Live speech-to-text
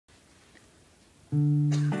Okay,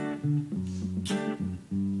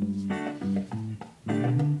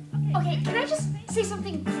 can I just say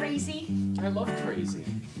something crazy? I love crazy.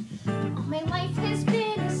 All my life has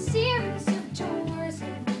been a series of doors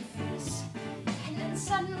in my face, and then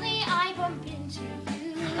suddenly I bump into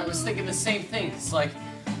you. I was thinking the same thing. It's like,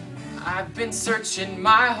 I've been searching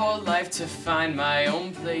my whole life to find my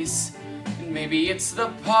own place. And maybe it's the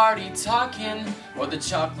party talking or the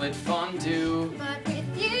chocolate fondue.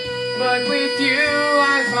 But with you,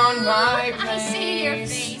 I found my place. I see your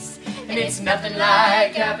face, and it's nothing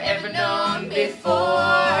like I've ever known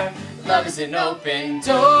before. Love is an open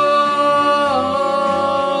door.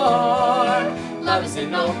 Love is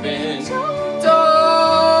an open door.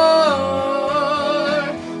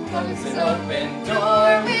 Love is an open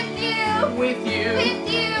door. with you, With you, with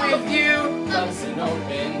you, with you. Love is an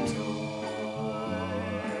open door.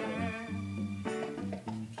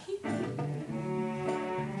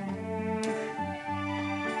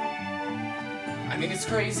 I mean, it's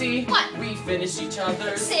crazy. What? We finish each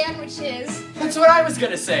other's sandwiches. That's what I was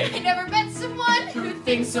gonna say. I never met someone who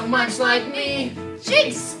Think so much like me.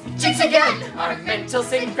 Jinx! Jinx again! Our mental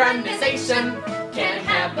synchronization can't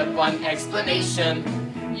have but one explanation.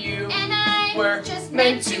 You And I were just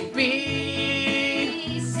meant to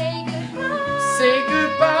be. say goodbye. Say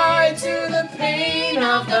goodbye to the pain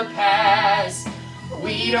of the past.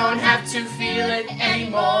 We don't have to feel it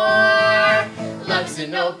anymore. Love's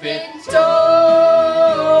an open door.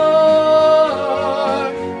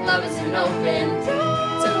 Love is an open door.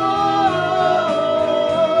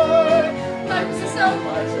 Love is so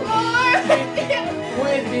much more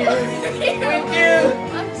with you, with you.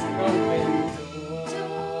 Love's an Open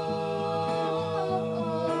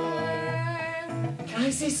door. Can I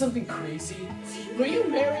say something crazy? Will you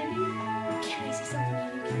marry me? Can I say something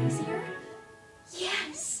even crazier?